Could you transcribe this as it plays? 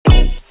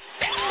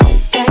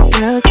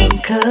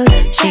cook.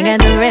 She got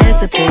the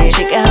recipe,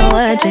 she got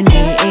what you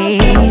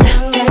need.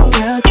 That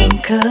girl can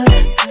cook.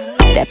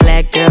 That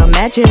black girl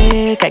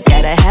magic, I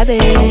gotta have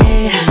it.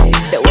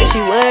 The way she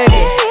work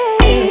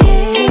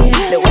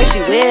it, the way she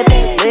whip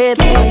it.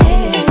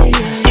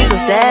 She's so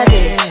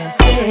savage.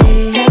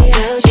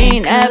 She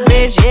ain't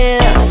average,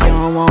 yeah. You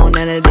don't want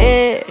none of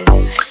this,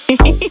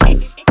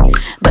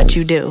 but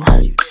you do.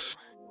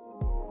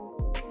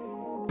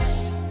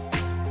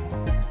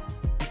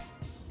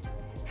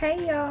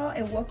 Hey y'all,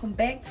 and welcome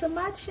back to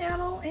my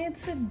channel. And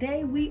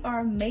today we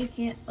are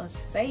making a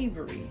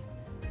savory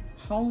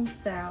home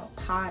style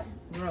pot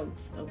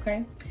roast,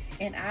 okay?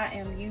 And I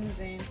am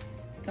using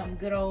some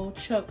good old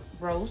chuck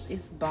roast.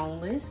 It's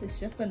boneless. It's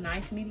just a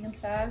nice medium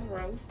sized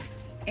roast.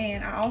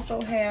 And I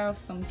also have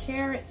some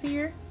carrots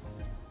here,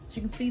 as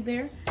you can see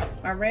there,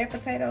 my red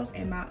potatoes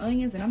and my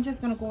onions. And I'm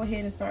just gonna go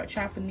ahead and start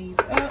chopping these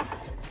up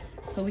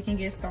so we can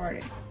get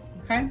started,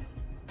 okay?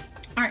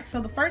 All right,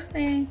 so the first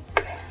thing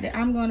that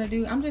I'm gonna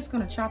do, I'm just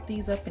gonna chop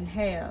these up in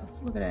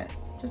halves. Look at that,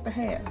 just a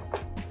half,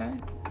 okay?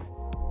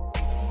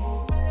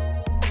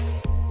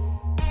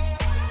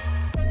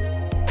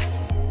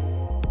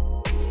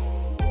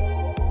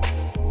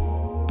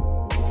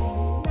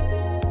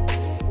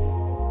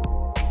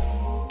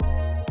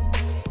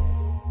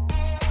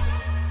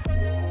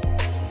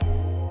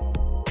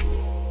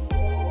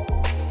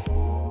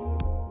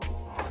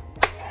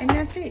 And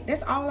that's it.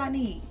 That's all I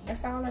need.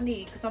 That's all I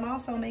need. Because I'm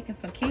also making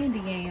some candy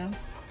yams.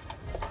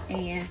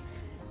 And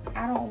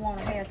I don't want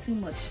to have too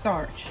much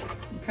starch.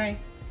 Okay?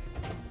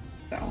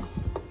 So,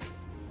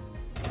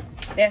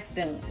 that's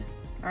done.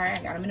 Alright,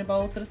 I got them in a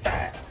bowl to the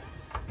side.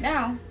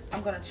 Now,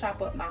 I'm going to chop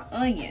up my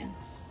onion.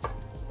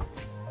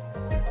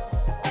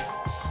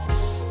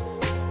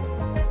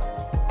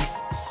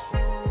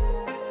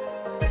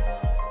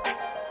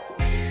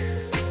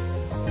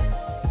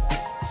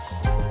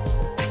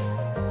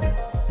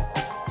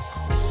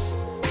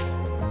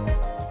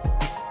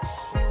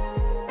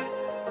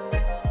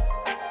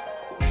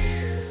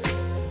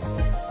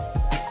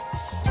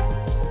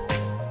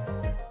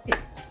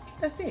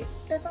 That's it.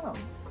 That's all.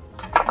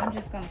 I'm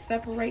just going to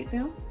separate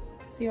them.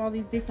 See all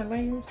these different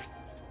layers?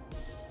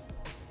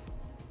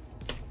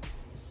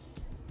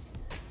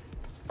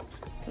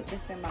 Put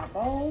this in my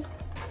bowl.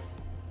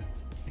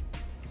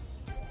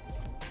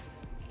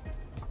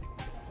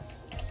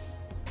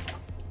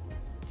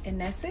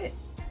 And that's it.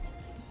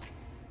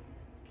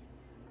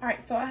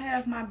 Alright, so I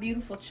have my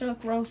beautiful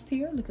chuck roast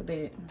here. Look at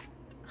that.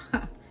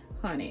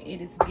 Honey, it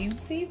is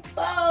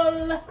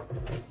beautiful.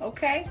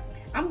 Okay?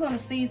 I'm gonna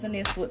season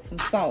this with some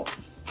salt.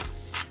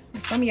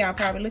 And some of y'all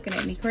probably looking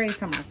at me crazy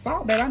talking about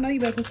salt, babe. I know you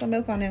better put something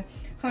else on there.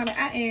 Honey,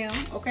 I am,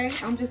 okay?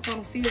 I'm just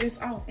gonna seal this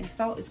off, and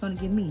salt is gonna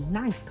give me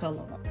nice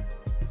color.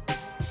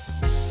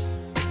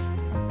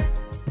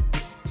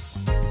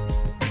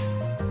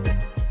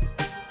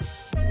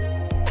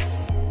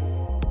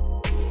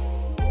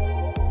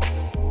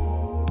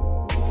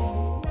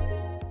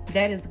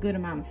 That is a good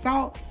amount of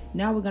salt.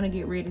 Now we're gonna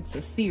get ready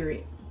to sear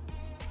it.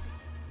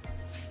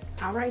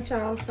 All right,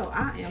 y'all, so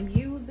I am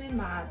using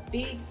my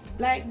big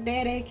Black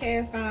Daddy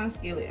cast iron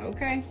skillet,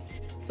 okay?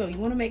 So you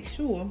wanna make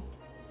sure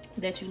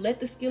that you let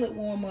the skillet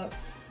warm up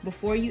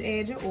before you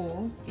add your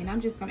oil. And I'm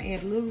just gonna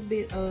add a little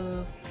bit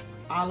of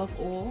olive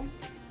oil.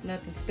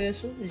 Nothing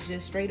special, it's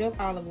just straight up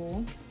olive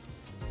oil.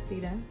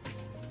 See that?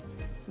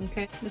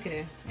 Okay, look at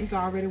that, it's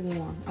already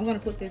warm. I'm gonna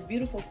put this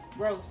beautiful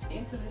roast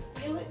into the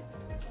skillet.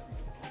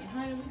 And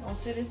honey, we're gonna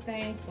set this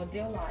thing for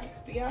dear life.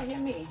 Do y'all hear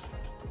me?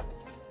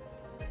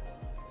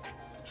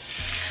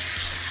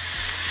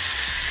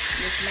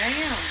 Yes,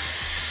 ma'am.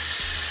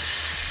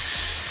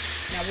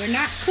 Now we're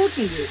not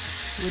cooking it,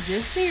 we're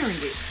just searing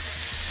it.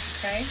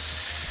 Okay?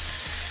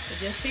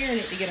 We're just searing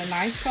it to get a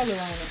nice color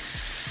on it.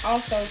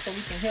 Also, so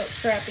we can help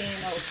trap in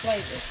those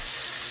flavors.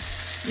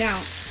 Now,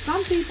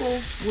 some people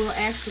will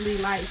actually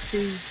like to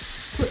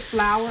put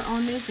flour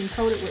on this and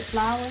coat it with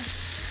flour.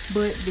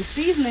 But the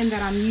seasoning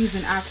that I'm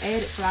using, I've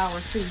added flour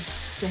too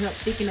to help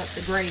thicken up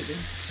the gravy.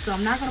 So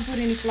I'm not gonna put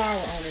any flour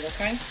on it,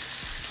 okay?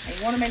 And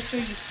you wanna make sure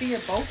you sear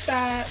both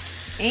sides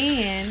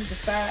and the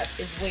sides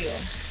as well.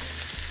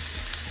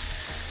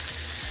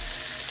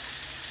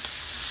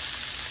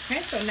 Okay,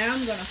 so now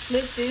I'm gonna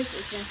flip this.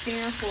 It's been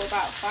searing for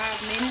about 5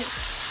 minutes.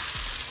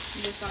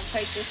 I'm just gonna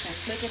take this and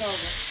flip it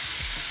over.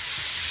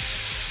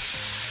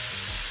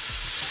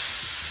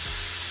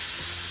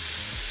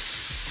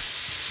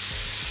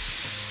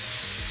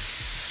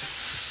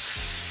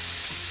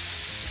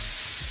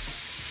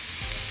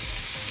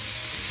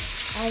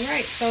 All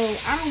right, so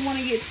I don't want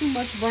to get too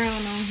much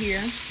brown on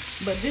here,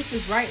 but this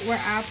is right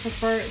where I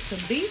prefer it to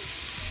be.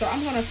 So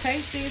I'm going to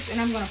take this and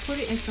I'm going to put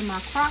it into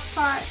my crock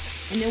pot,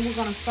 and then we're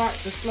going to start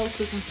the slow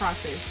cooking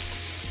process.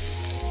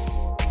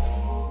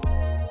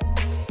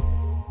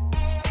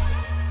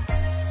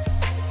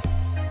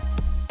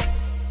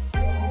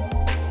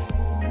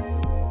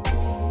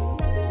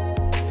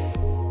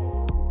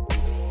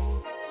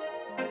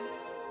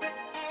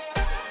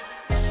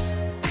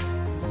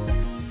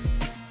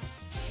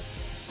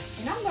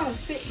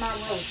 Sit my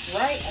roast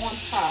right on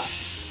top.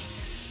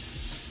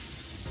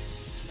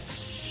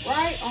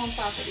 right on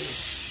top of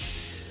this.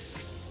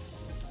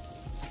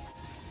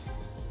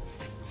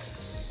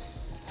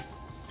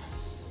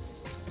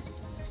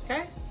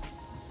 Okay.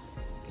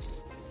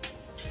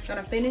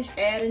 Gonna finish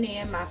adding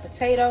in my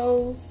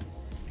potatoes.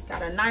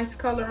 Got a nice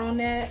color on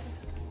that.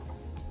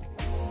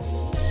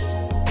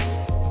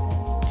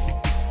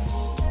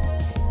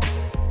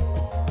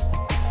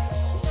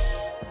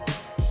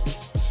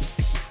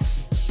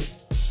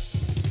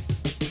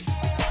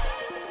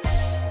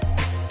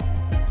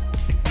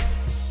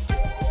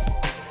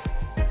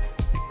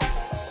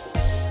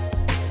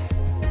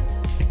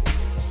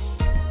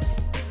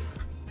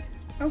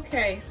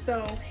 Okay,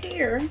 so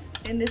here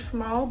in this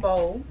small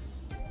bowl,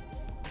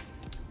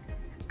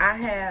 I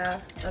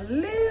have a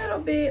little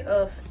bit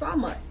of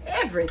some of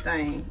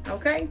everything,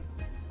 okay?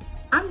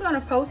 I'm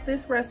gonna post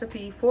this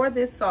recipe for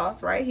this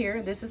sauce right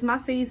here. This is my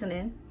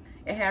seasoning.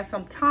 It has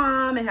some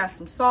thyme, it has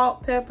some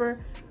salt, pepper,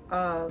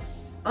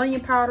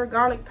 onion powder,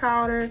 garlic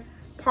powder,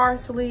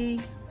 parsley,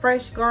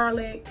 fresh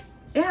garlic.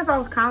 It has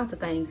all kinds of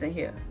things in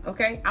here,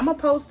 okay? I'm gonna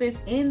post this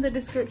in the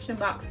description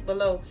box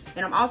below,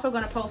 and I'm also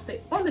gonna post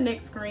it on the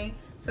next screen,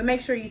 so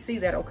make sure you see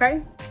that,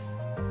 okay?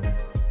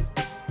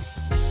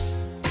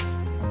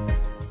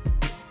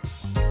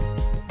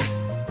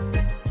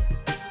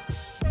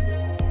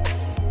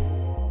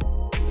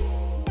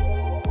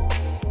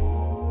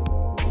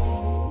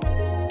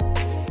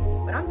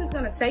 But I'm just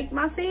gonna take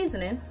my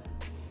seasoning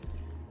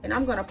and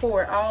I'm gonna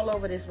pour it all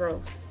over this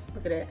roast.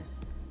 Look at that.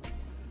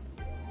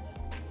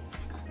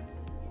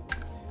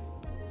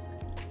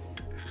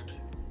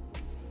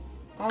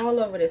 All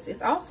over this.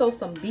 It's also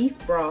some beef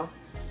broth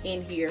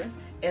in here,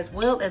 as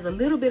well as a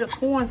little bit of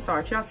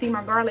cornstarch. Y'all see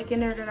my garlic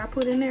in there that I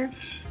put in there?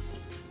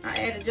 I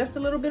added just a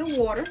little bit of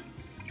water.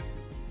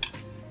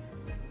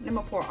 And I'm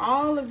gonna pour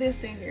all of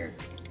this in here,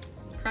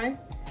 okay?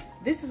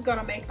 This is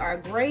gonna make our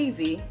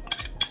gravy,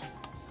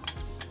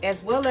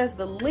 as well as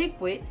the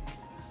liquid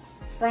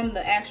from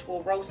the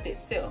actual roast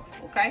itself,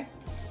 okay?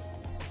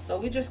 So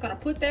we're just gonna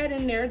put that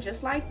in there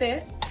just like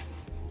that.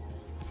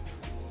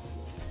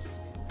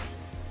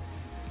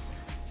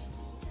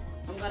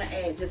 I'm gonna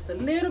add just a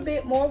little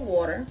bit more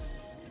water.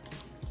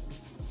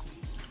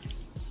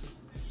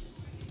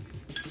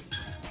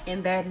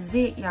 And that is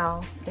it,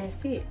 y'all.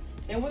 That's it.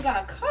 Then we're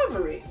gonna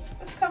cover it.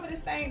 Let's cover this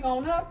thing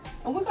on up.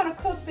 And we're gonna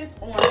cook this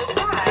on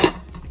high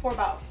for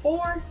about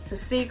 4 to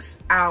 6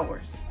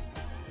 hours.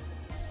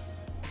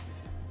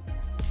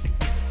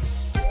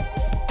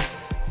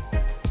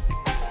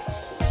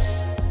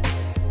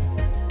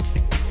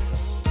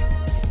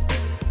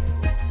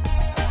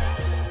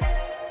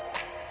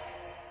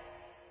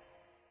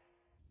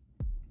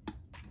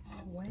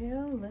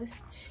 Well, let's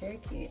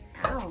check it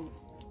out.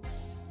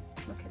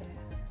 Look at that.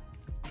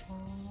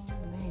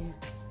 Oh man,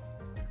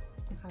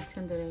 look how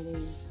tender that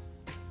is.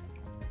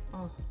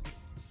 Oh,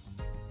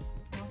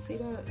 y'all see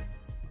that?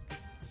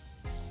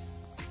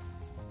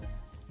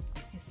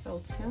 It's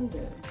so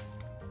tender.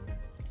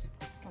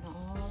 Got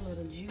all of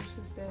the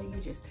juices there. You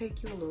just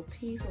take your little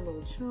piece, a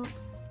little chunk.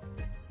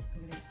 Look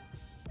at that.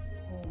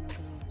 Oh my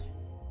gosh.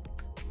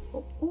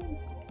 Oh,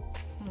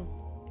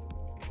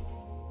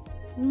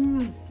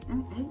 ooh.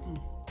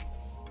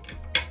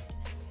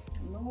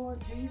 Lord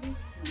Jesus,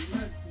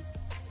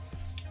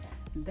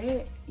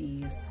 that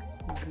is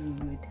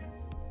good.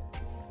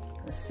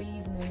 The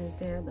seasoning is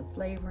there, the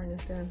flavoring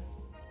is there.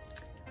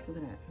 Look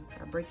at that.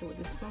 If I break it with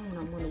this spoon,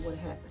 I wonder what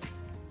happened.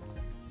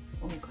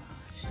 Oh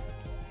gosh.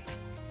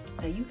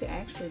 Now you can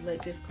actually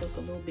let this cook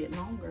a little bit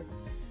longer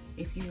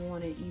if you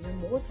want it even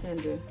more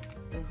tender.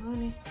 But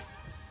honey,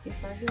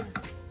 it's right here.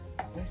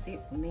 That's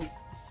it for me.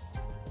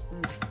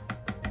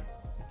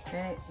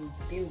 That is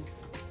beautiful.